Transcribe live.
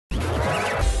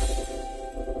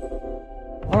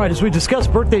All right, as we discuss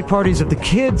birthday parties of the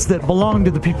kids that belong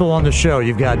to the people on the show,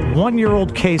 you've got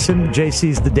 1-year-old Cason.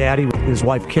 JC's the daddy with his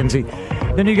wife, Kinsey.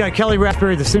 Then you got Kelly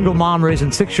Raspberry, the single mom, raising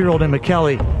 6-year-old Emma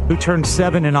Kelly, who turned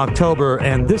 7 in October.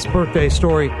 And this birthday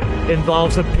story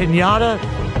involves a piñata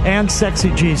and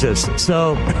sexy Jesus.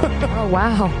 So, oh,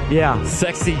 wow. Yeah.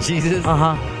 Sexy Jesus?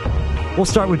 Uh-huh. We'll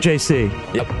start with JC.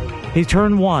 Yep. He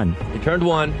turned 1. He turned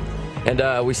 1.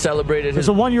 And we celebrated his...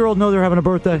 Does a 1-year-old know they're having a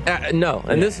birthday? No.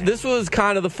 And this was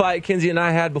kind of the fight Kinsey and I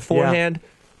had beforehand. Yeah.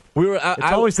 It's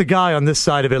always the guy on this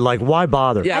side of it, like, why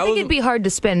bother? Yeah, I think it'd be hard to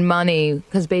spend money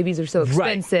because babies are so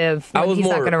expensive. Right. He's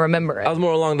not going to remember it. I was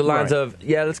more along the lines of,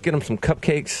 let's get him some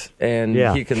cupcakes, and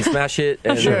he can smash it,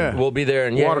 and we'll be there,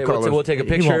 and we'll take a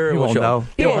picture. He won't know.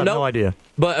 He won't know. No idea.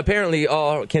 But apparently,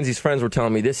 all Kinsey's friends were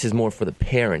telling me this is more for the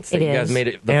parents. That you guys made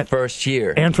it the first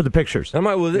year. And for the pictures. I'm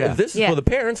like, well, if this is for the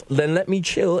parents, then let me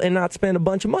chill and not spend a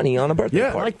bunch of money on a birthday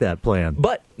party. I like that plan.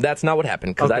 But that's not what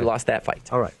happened, because I lost that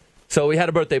fight. All right. So we had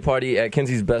a birthday party at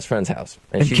Kinsey's best friend's house.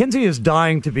 And Kinsey is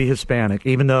dying to be Hispanic,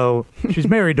 even though she's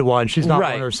married to one. She's not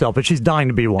one herself, but she's dying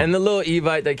to be one. And the little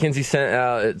Evite that Kinsey sent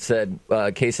out, it said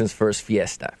Cason's first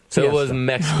fiesta. So it was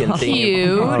Mexican themed.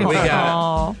 Cute.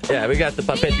 We got the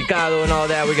papel picado and all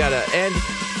that. And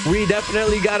we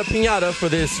definitely got a piñata for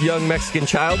this young Mexican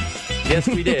child. Yes,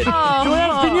 we did.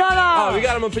 Piñata! We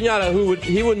got him a piñata.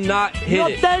 He would not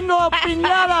hit it. Tengo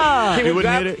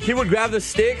piñata! He would grab the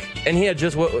stick, and he had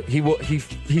just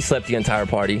he slept the entire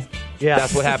party. Yeah.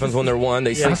 That's what happens when they're one.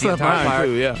 They sleep the entire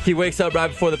party. Yeah. He wakes up right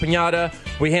before the piñata.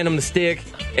 We hand him the stick,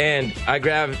 and I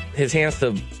grab his hands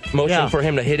to motion for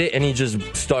him to hit it, and he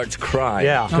just starts crying.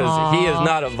 Yeah. Because he is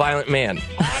not a violent man.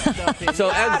 So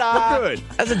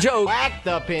as a joke, whack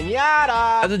the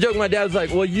piñata. As a joke, my dad was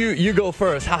like, well, you go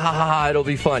first. Ha, ha, ha, ha. It'll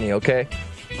be funny, okay?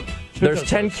 There's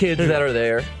 10 kids that are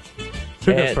there.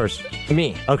 Who goes first?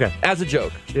 Me. Okay. As a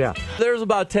joke. Yeah. There's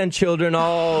about 10 children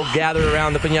all gathered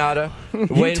around the piñata.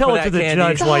 You tell it to the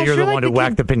judge why you're the one who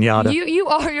whacked the piñata.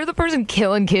 You're the person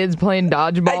killing kids playing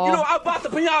dodgeball. Hey, I bought the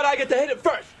piñata. I get to hit it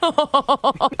first.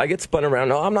 I get spun around.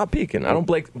 No, I'm not peeking. I don't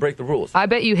break the rules. I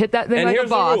bet you hit that thing like a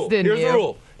boss, didn't you? Here's the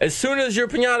rule. As soon as your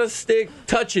piñata stick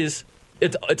touches,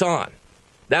 it's on.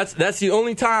 That's the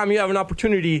only time you have an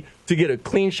opportunity to get a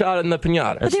clean shot in the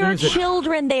piñata. But there are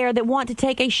children there that want to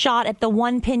take a shot at the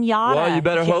one piñata. Well, you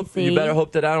better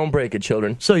hope that I don't break it,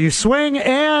 children. So you swing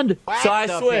and I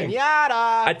swing.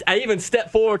 I even step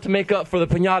forward to make up for the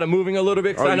piñata moving a little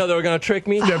bit because I know they were going to trick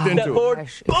me. Step forward,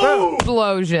 boom,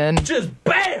 explosion, just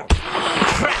bam.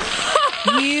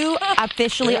 You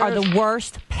officially are the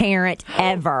worst parent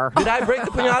ever. Did I break the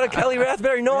piñata, Kelly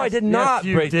Raspberry? No, I did not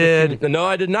break the piñata. No,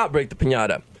 I did not break the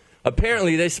piñata.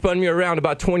 Apparently, they spun me around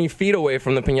about 20 feet away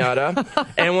from the piñata,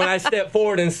 and when I stepped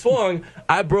forward and swung,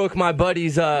 I broke my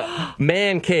buddy's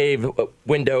man cave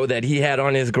window that he had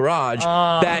on his garage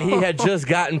that he had just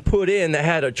gotten put in that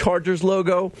had a Chargers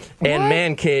logo and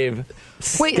man cave.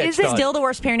 Wait, is it still the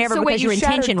worst parent ever because your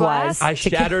intention was? I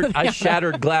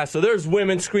shattered glass. So there's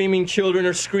women screaming, children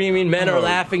are screaming, men are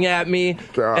laughing at me.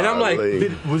 Golly. And I'm like,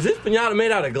 was this piñata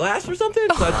made out of glass or something?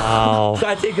 So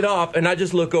I take it off, and I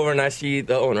just look over, and I see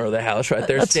the owner of the house right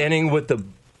there standing with the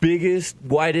biggest,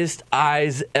 whitest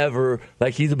eyes ever,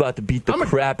 like he's about to beat the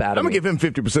crap out of me. I'm going to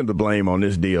give him 50% of the blame on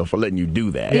this deal for letting you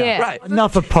do that. Yeah. Right.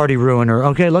 Enough of party ruiner.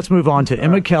 Okay, let's move on to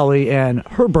Emma Kelly and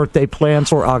her birthday plans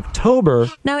for October.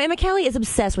 No, Emma Kelly is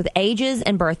obsessed with ages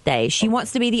and birthdays. She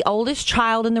wants to be the oldest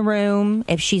child in the room.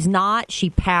 If she's not,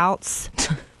 she pouts.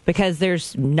 Because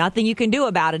there's nothing you can do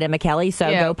about it, Emma Kelly, so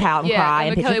go pout and cry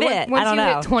and pitch a fit. Once I don't you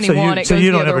know. hit 21, it goes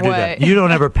you don't the ever other do way. that. You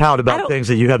don't ever pout about things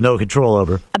that you have no control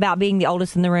over. About being the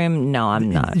oldest in the room? No,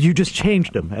 I'm not. You just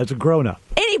changed them as a grown-up.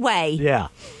 Anyway. Yeah.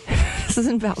 This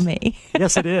isn't about me.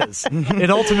 Yes, it is.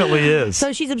 It ultimately is.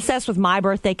 So she's obsessed with my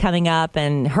birthday coming up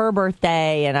and her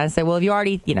birthday, and I said, well, if you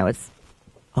already, it's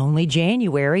only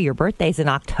January. Your birthday's in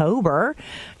October.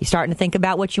 You starting to think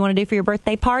about what you want to do for your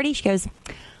birthday party? She goes,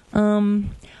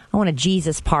 I want a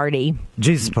Jesus party.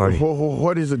 Jesus party.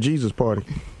 What is a Jesus party?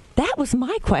 That was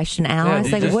my question, Al. I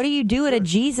was like, what do you do at a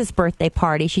Jesus birthday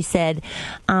party? She said,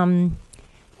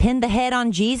 pin the head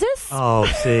on Jesus. Oh,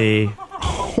 see.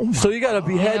 So you got to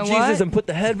behead Jesus and put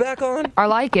the head back on? I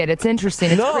like it. It's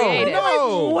interesting. It's creative.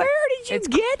 No. Where did you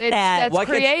get that? That's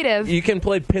creative. You can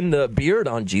pin the beard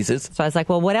on Jesus. So I was like,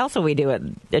 well, what else will we do at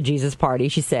a Jesus party?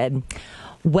 She said,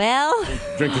 well,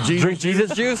 drink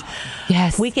Jesus juice?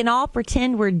 Yes. We can all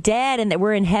pretend we're dead and that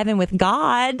we're in heaven with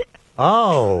God.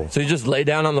 Oh. So you just lay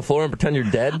down on the floor and pretend you're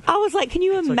dead? I was like, can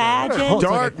you imagine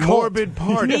Dark, morbid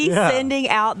party. me sending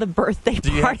out the birthday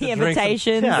party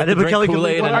invitations? Yeah, and Kelly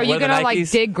are you going to like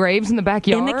dig graves in the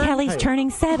backyard? In the Kelly's turning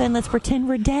 7. Let's pretend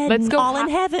we're dead. Let's go all in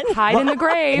heaven. Hide in the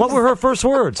grave. What were her first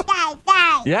words?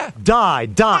 Die. Yeah. Die.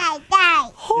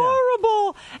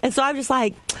 Horrible. And so I'm just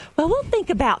like, well, we'll think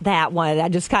about that one. I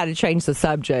just kind of changed the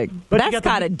subject. But that's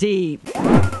kind of deep.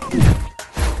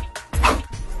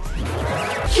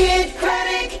 Kid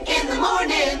Craddock in the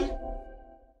morning.